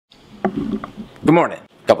Good morning.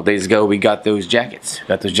 A couple days ago we got those jackets.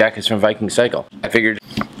 Got those jackets from Viking Cycle. I figured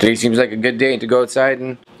today seems like a good day to go outside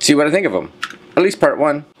and see what I think of them. At least part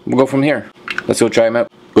one. We'll go from here. Let's go try them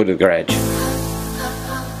out. Go to the garage.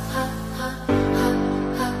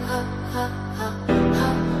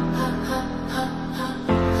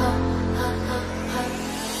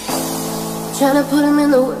 Tryna put him in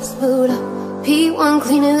the worst mood. P1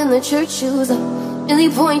 cleaner than the church shoes. Really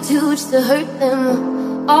point to just to hurt them.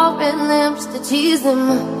 All red lamps to tease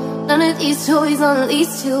them. None of these toys on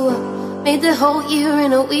lease to. Made the whole year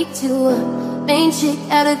in a week too. Main chick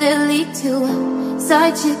out of their league too.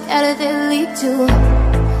 Side chick out of their league too.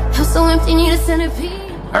 House so empty, need a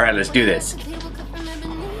centipede. Alright, let's do this.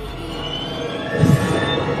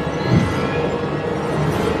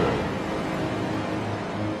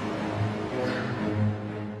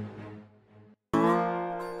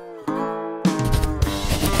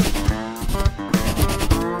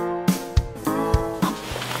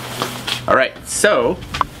 Alright, so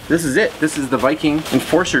this is it. This is the Viking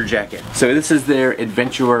Enforcer jacket. So this is their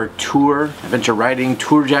adventure riding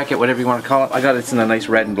tour jacket, whatever you want to call it. I got it in a nice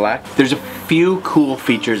red and black. There's a few cool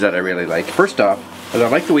features that I really like. First off, I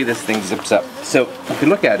like the way this thing zips up. So if you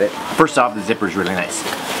look at it, first off, the zipper is really nice.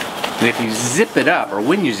 And if you zip it up, or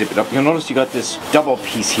when you zip it up, you'll notice you got this double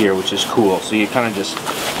piece here, which is cool. So you kind of just,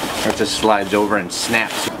 it just slides over and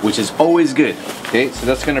snaps, which is always good. Okay, so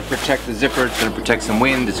that's going to protect the zipper, it's going to protect some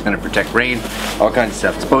wind, it's going to protect rain, all kinds of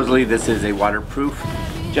stuff. Supposedly this is a waterproof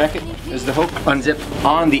jacket, is the hope. Unzip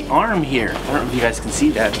on the arm here. I don't know if you guys can see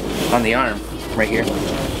that. On the arm, right here,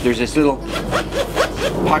 there's this little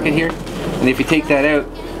pocket here. And if you take that out,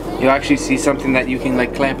 you'll actually see something that you can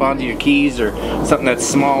like clamp onto your keys, or something that's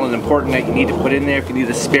small and important that you need to put in there. If you need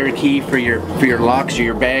a spare key for your locks or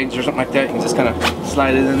your bags or something like that, you can just kind of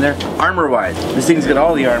slide it in there. Armor wise, this thing's got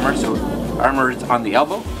all the armor. So armor is on the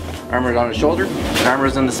elbow, armor is on the shoulder, and armor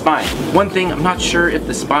is on the spine. One thing, I'm not sure if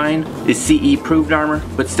the spine is CE approved armor,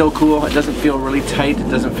 but still cool. It doesn't feel really tight, it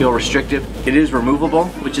doesn't feel restrictive. It is removable,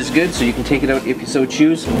 which is good, so you can take it out if you so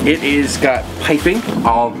choose. It is got piping.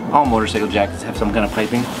 All motorcycle jackets have some kind of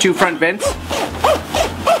piping. 2 front vents,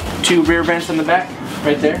 2 rear vents on the back,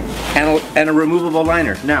 right there, and a removable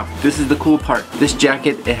liner. Now, this is the cool part. This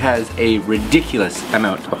jacket, it has a ridiculous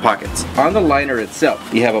amount of pockets. On the liner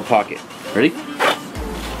itself, you have a pocket. Ready?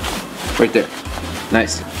 Right there.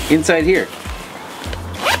 Nice. Inside here,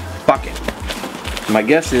 pocket. My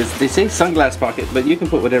guess is, they say sunglass pocket, but you can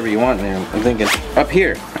put whatever you want in there. I'm thinking. Up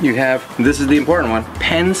here, you have, this is the important one,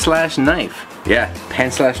 pen/knife. Yeah,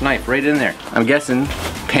 pen/knife, right in there. I'm guessing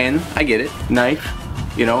pen, I get it. Knife,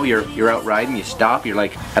 you know, you're out riding, you stop, you're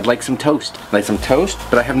like, I'd like some toast. I'd like some toast,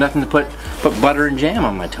 but I have nothing to put butter and jam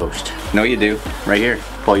on my toast. No, you do. Right here.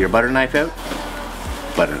 Pull your butter knife out.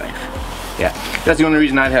 Butter knife. Yeah, that's the only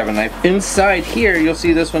reason I'd have a knife. Inside here, you'll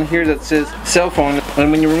see this one here that says cell phone. And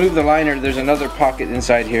when you remove the liner, there's another pocket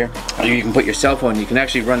inside here. You can put your cell phone. You can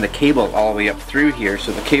actually run the cable all the way up through here,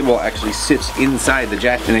 so the cable actually sits inside the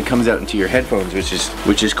jacket and it comes out into your headphones,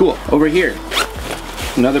 which is cool. Over here,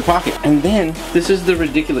 another pocket. And then this is the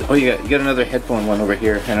ridiculous. Oh, you got another headphone one over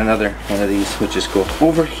here, and another one of these, which is cool.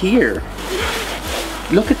 Over here,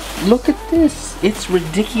 look at this. It's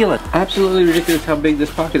ridiculous. Absolutely ridiculous how big this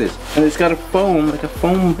pocket is. And it's got a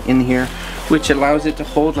foam in here, which allows it to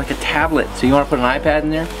hold like a tablet. So you want to put an iPad in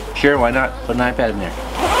there? Sure, why not? Put an iPad in there.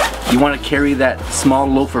 You want to carry that small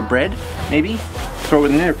loaf of bread, maybe? Throw it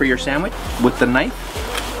in there for your sandwich with the knife.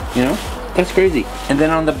 You know? That's crazy. And then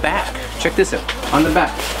on the back, check this out. On the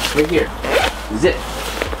back, right here. Zip.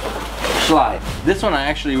 Slide. This one I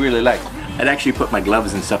actually really like. I'd actually put my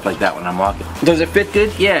gloves and stuff like that when I'm walking. Does it fit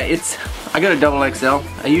good? Yeah, I got a double XL.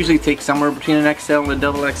 I usually take somewhere between an XL and a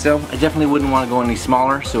double XL. I definitely wouldn't want to go any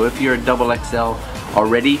smaller, so if you're a double XL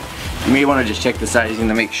already, you may want to just check the sizing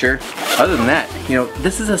to make sure. Other than that, you know,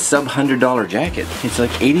 this is a sub $100 jacket. It's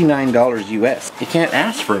like $89 US. You can't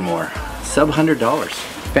ask for more. Sub $100.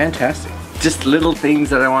 Fantastic. Just little things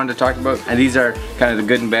that I wanted to talk about, and these are kind of the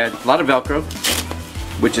good and bad. A lot of Velcro,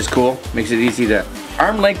 which is cool. Makes it easy to.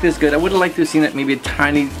 Arm length is good. I would have liked to have seen it maybe a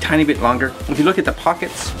tiny bit longer. If you look at the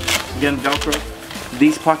pockets, again, Velcro,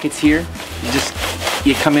 these pockets here,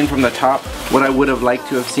 you come in from the top. What I would have liked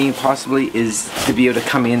to have seen possibly is to be able to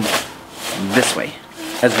come in this way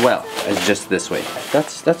as well as just this way.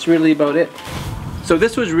 That's really about it. So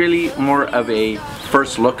this was really more of a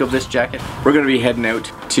first look of this jacket. We're going to be heading out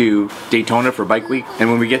to Daytona for Bike Week, and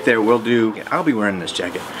when we get there I'll be wearing this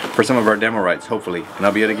jacket for some of our demo rides, hopefully, and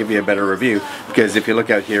I'll be able to give you a better review, because if you look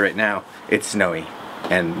out here right now, it's snowy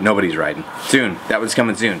and nobody's riding. Soon, that one's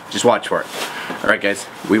coming soon. Just watch for it. Alright guys,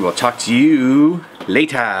 we will talk to you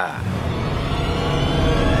later.